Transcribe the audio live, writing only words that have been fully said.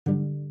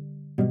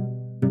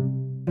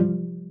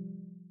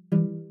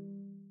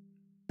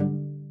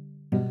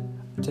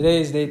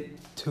Today is day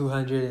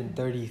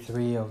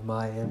 233 of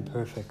my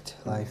imperfect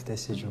life.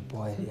 This is your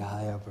boy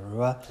Yahya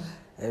Barua.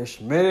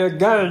 It's me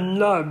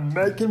again. I'm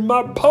making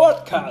my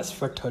podcast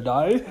for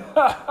today.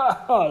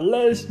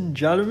 Ladies and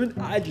gentlemen,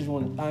 I just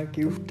want to thank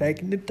you for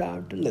taking the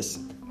time to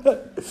listen.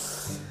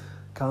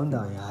 Calm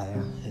down,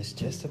 Yahya. It's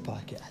just a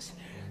podcast.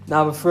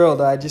 Now, but for real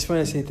though, I just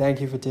want to say thank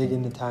you for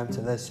taking the time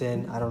to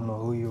listen. I don't know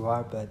who you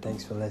are, but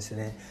thanks for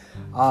listening.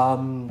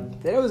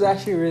 Today was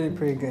actually a really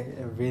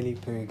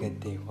pretty good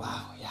day.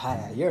 Wow,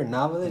 yeah, you're a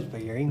novelist,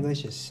 but your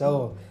English is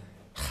so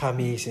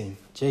amazing.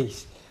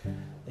 Jeez.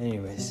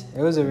 Anyways,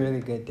 it was a really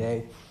good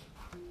day.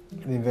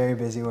 I've been very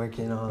busy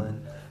working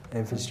on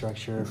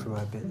infrastructure for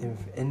my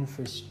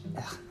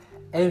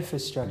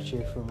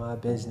infrastructure for my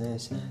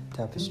business,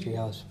 Tapestry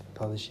House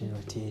Publishing,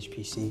 or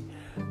THPC,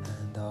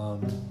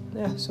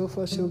 and so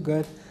far so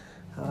good.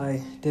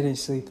 I didn't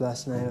sleep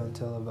last night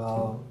until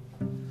about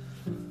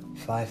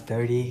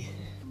 5:30,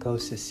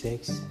 close to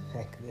 6.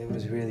 Heck, it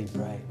was really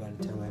bright by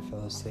the time I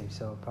fell asleep,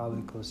 so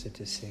probably closer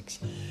to 6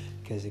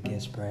 because it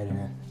gets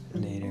brighter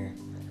earlier,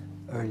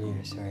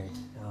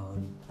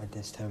 at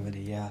this time of the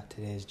year.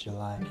 Today is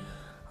July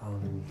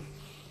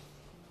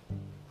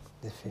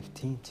the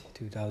 15th,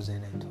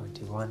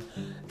 2021.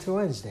 It's a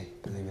Wednesday,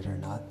 believe it or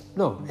not.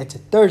 No, it's a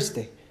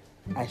Thursday.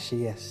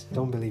 Actually, yes.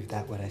 Don't believe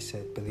that what I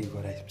said. Believe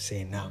what I'm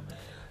saying now.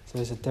 So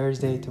it's a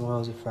Thursday,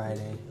 tomorrow's a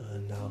Friday,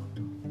 and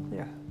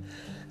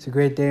it's a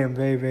great day. I'm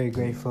very, very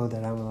grateful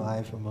that I'm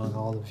alive among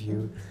all of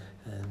you,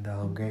 and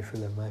I'm grateful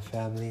that my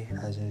family,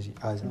 as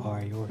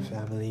are your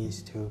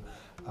families too,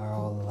 are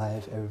all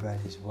alive.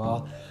 Everybody's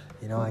well.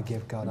 I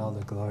give God all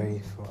the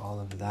glory for all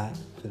of that,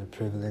 for the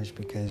privilege,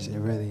 because it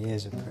really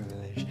is a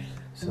privilege.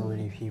 So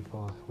many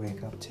people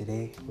wake up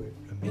today with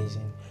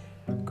amazing,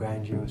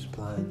 grandiose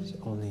plans,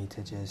 only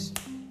to just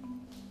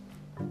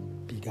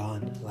be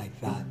gone like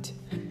that,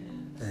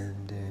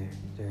 and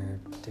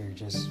they're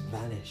just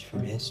vanished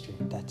from history.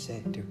 That's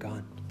it. They're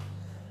gone.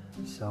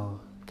 So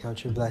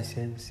count your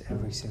blessings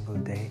every single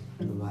day,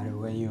 no matter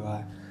where you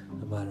are,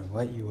 no matter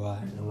what you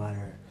are, no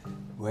matter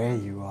where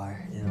you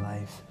are in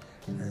life,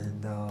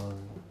 and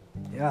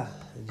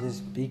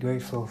just be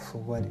grateful for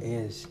what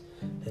is,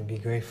 and be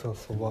grateful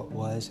for what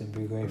was, and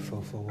be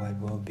grateful for what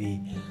will be,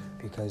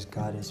 because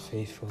God is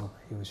faithful.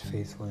 He was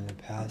faithful in the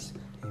past,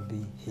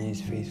 He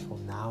is faithful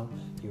now.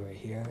 You are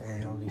here,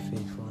 and He'll be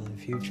faithful in the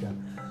future.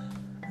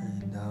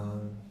 And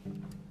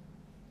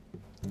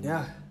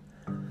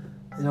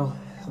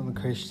I'm a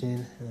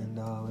Christian, and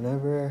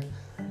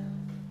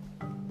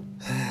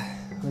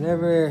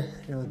whenever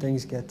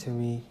things get to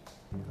me,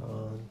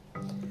 or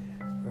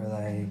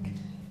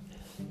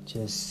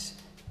just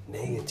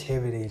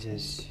negativity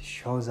just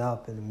shows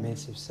up in the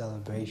midst of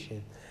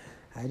celebration,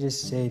 I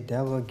just say,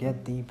 devil,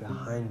 get thee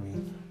behind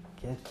me,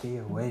 get thee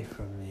away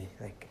from me,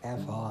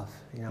 F off.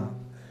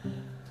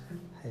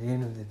 At the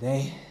end of the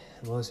day,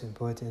 the most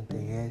important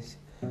thing is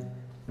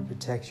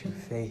protect your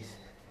faith,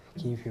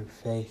 keep your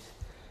faith,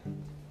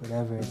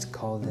 whatever it's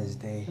called this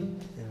day.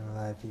 A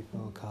lot of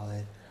people call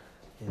it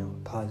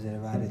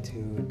positive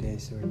attitude,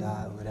 this or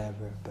that,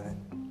 whatever, but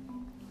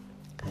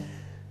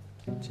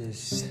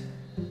just,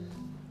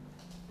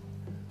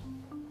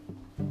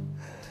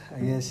 I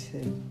guess,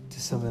 to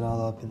sum it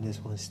all up in this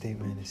one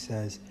statement, it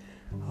says,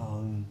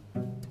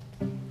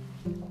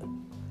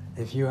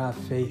 if you have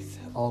faith,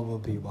 all will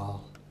be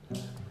well.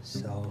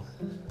 So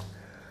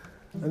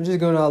I'm just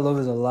going all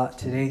over the lot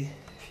today,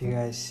 if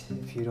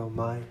you don't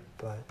mind,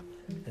 but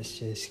that's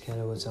just kind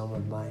of what's on my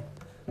mind.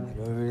 I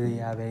don't really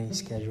have any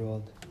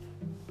scheduled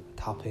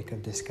topic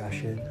of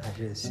discussion. I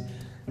just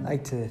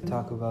like to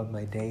talk about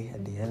my day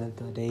at the end of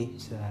the day,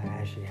 so that I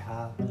actually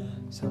have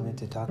something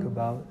to talk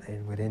about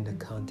and within the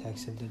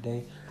context of the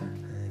day,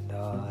 and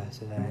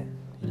so that I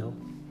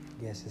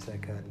guess it's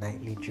like a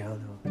nightly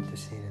journal, to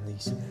say the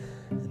least.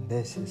 And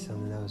this is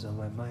something that was on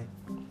my mind.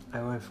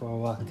 I went for a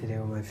walk today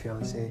with my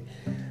fiance.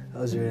 That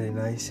was really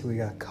nice. We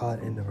got caught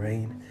in the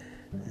rain,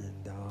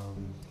 and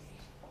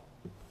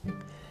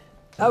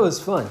that was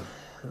fun.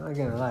 I'm not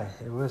gonna lie,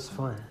 it was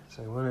fun. It's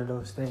like one of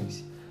those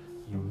things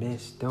you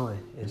miss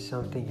doing. It's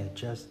something you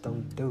just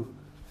don't do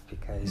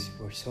because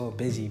we're so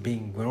busy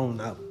being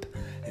grown up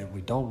and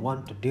we don't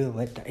want to deal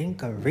with the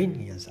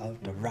inconvenience of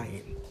the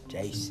rain.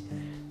 Jace,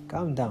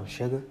 calm down,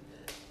 sugar.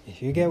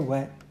 If you get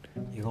wet,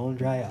 you're gonna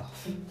dry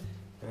off.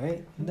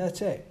 Alright? And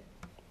that's it.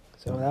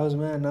 So that was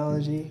my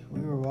analogy.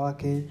 We were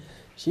walking.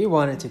 She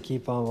wanted to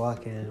keep on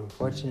walking, and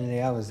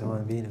unfortunately I was the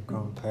one being a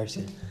grown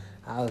person.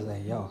 I was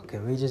like, yo,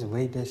 can we just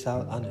wait this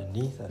out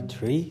underneath a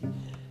tree?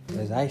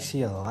 Because I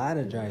see a lot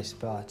of dry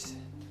spots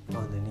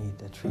underneath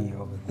the tree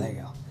over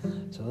there.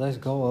 So let's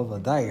go over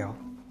there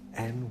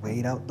and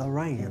wait out the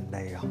rain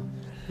there.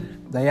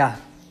 But yeah,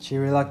 she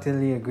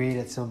reluctantly agreed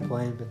at some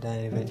point, but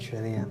then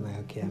eventually I'm like,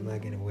 okay, I'm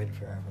not going to win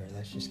forever.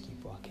 Let's just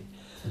keep walking.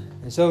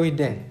 And so we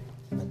did.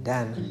 But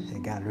then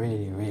it got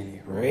really,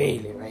 really,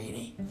 really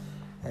rainy.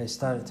 And it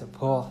started to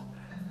pour.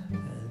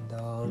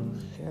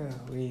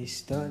 We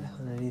stood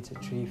underneath a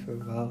tree for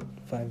about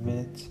 5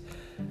 minutes,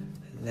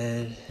 and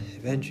then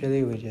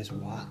eventually we just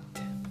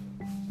walked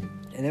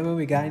And then when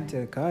we got into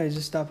the car, it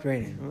just stopped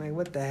raining. I'm like,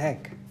 what the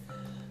heck?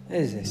 What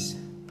is this?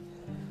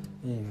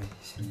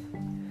 Anyways,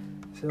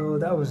 so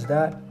that was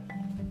that.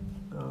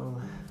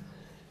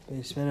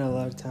 Been spending a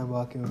lot of time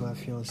walking with my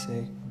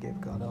fiance. Give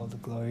God all the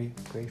glory.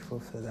 Grateful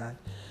for that.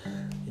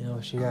 You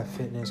know, she got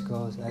fitness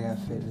goals. I got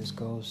fitness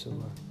goals. So,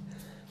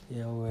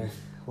 we're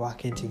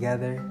walking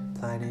together,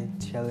 planning,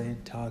 chilling,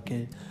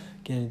 talking,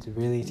 getting to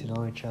really to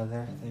know each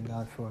other. Thank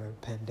God for a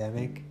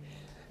pandemic.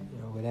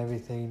 You know, with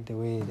everything the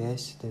way it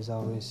is, there's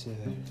always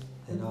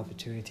an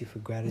opportunity for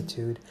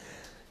gratitude.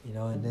 You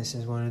know, and this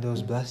is one of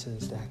those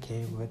blessings that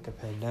came with the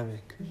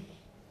pandemic.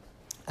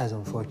 As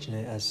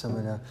unfortunate as some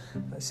of the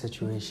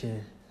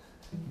situation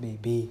may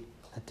be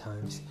at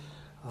times.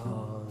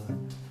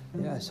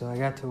 So I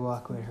got to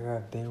walk with her.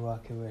 I've been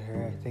walking with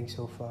her. I think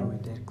so far we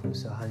did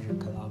close to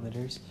 100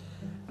 kilometers.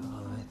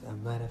 I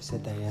might have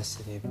said that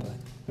yesterday, but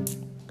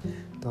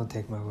don't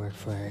take my word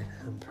for it.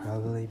 I'm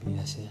probably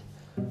BSing.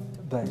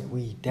 But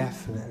we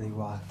definitely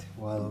walked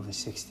well over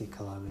 60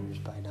 kilometers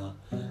by now.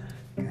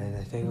 And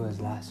I think it was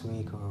last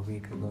week or a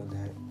week ago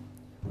that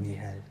we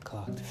had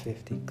clocked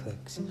 50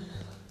 clicks.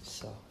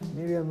 So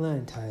maybe I'm not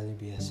entirely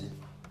BSing.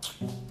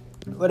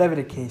 Whatever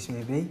the case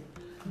may be,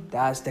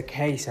 that's the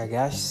case, I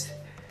guess.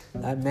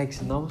 That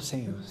makes no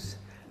sense.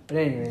 But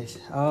anyways,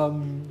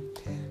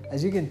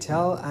 as you can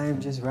tell, I am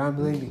just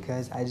rambling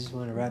because I just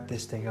want to wrap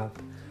this thing up.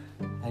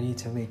 I need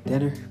to make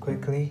dinner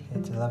quickly.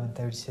 It's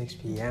 11:36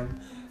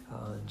 p.m.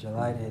 on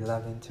July the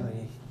 11th,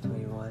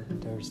 2021,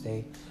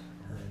 Thursday.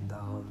 And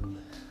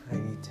I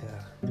need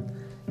to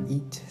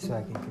eat so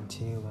I can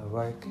continue my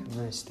work. I'm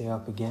going to stay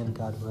up again,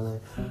 God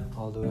willing,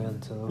 all the way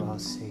until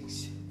about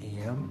 6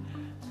 a.m.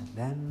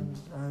 Then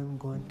I'm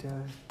going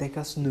to take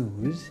a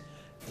snooze,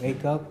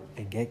 wake up,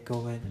 and get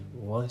going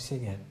once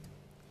again.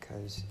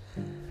 Because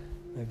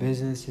my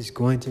business is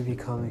going to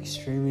become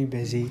extremely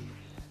busy,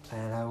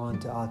 and I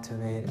want to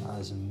automate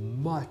as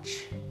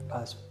much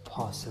as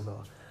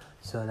possible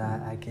so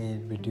that I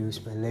can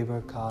reduce my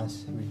labor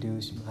costs,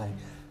 reduce my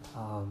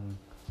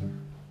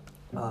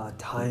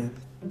time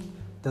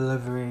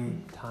delivery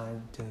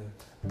time to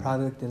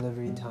product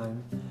delivery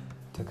time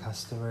to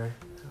customer,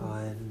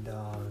 and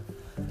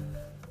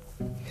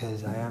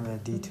because I am a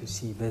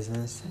D2C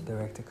business,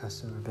 direct to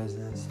customer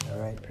business. I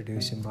write,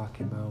 produce, and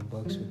market my own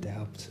books with the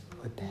help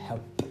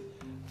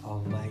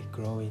of my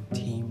growing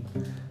team.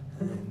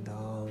 And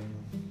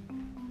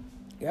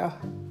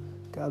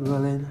God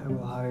willing, I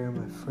will hire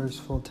my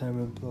first full-time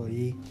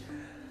employee.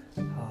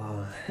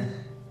 I'm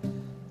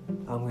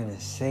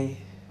gonna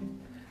say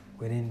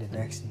within the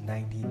next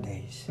 90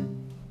 days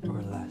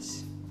or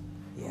less.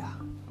 Yeah,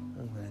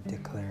 I'm gonna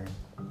declare.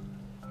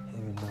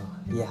 Even though,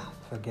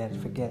 forget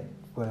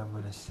what I'm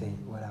gonna say,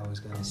 what I was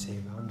gonna say,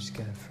 but I'm just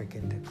gonna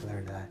freaking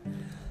declare that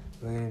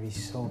we're gonna be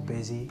so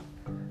busy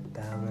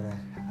that I'm gonna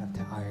have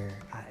to hire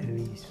at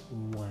least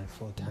one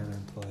full-time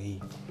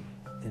employee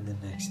in the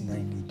next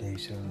 90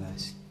 days or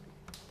less,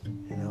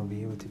 and I'll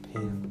be able to pay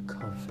them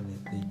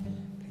confidently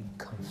and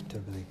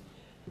comfortably,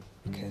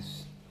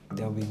 because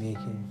they'll be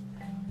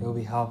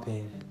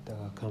helping the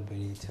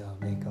company to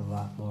make a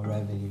lot more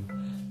revenue.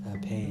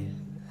 Paying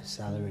a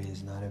salary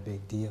is not a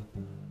big deal.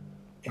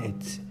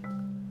 It's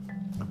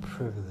a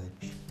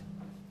privilege,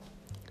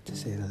 to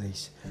say the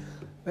least.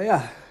 But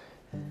I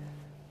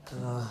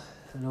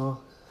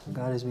know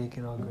God is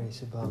making all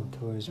grace abound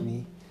towards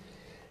me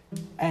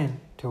and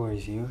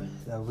towards you,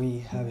 that we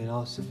have in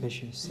all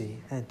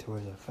sufficiency, and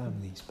towards our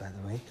families, by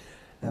the way,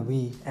 that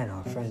we and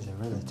our friends and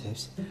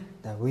relatives,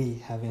 that we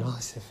have in all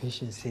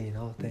sufficiency in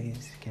all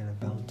things can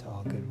abound to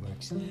all good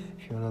works.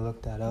 If you want to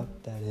look that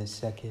up, that is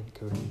 2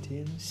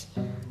 Corinthians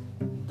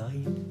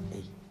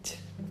 9:8.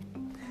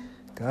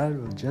 God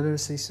will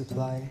generously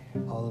supply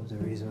all of the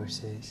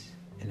resources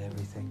and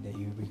everything that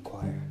you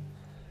require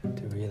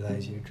to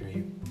realize your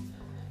dream.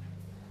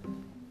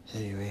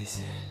 Anyways,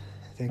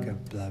 I think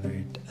I've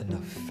blabbered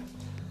enough.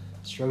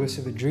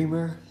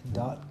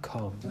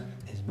 strugglesofadreamer.com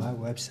is my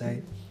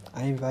website.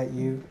 I invite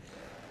you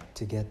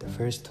to get the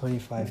first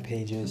 25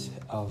 pages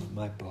of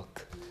my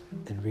book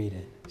and read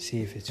it.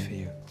 See if it's for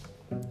you.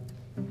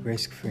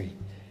 Risk-free.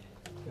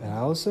 And I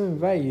also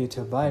invite you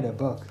to buy the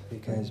book,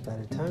 because by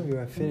the time you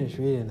are finished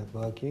reading the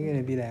book, you're going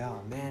to be like,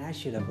 oh man, I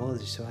should have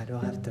ordered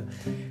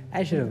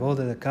I should have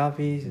ordered the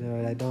copy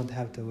so I don't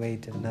have to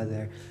wait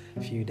another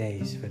few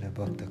days for the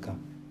book to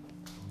come.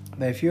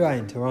 But if you are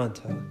in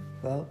Toronto,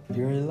 well,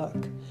 you're in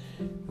luck.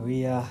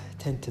 We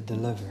tend to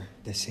deliver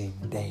the same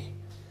day.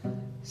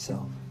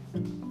 So,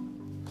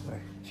 or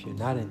if you're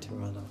not in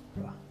Toronto,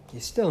 well,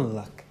 you're still in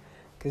luck,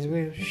 because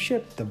we'll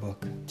ship the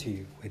book to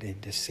you within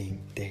the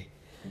same day.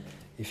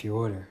 If you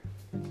order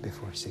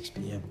before 6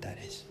 p.m., that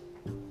is.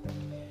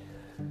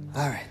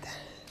 Alright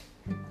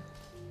then.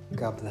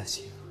 God bless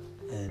you,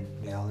 and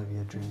may all of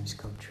your dreams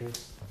come true.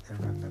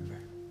 And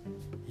remember,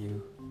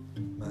 you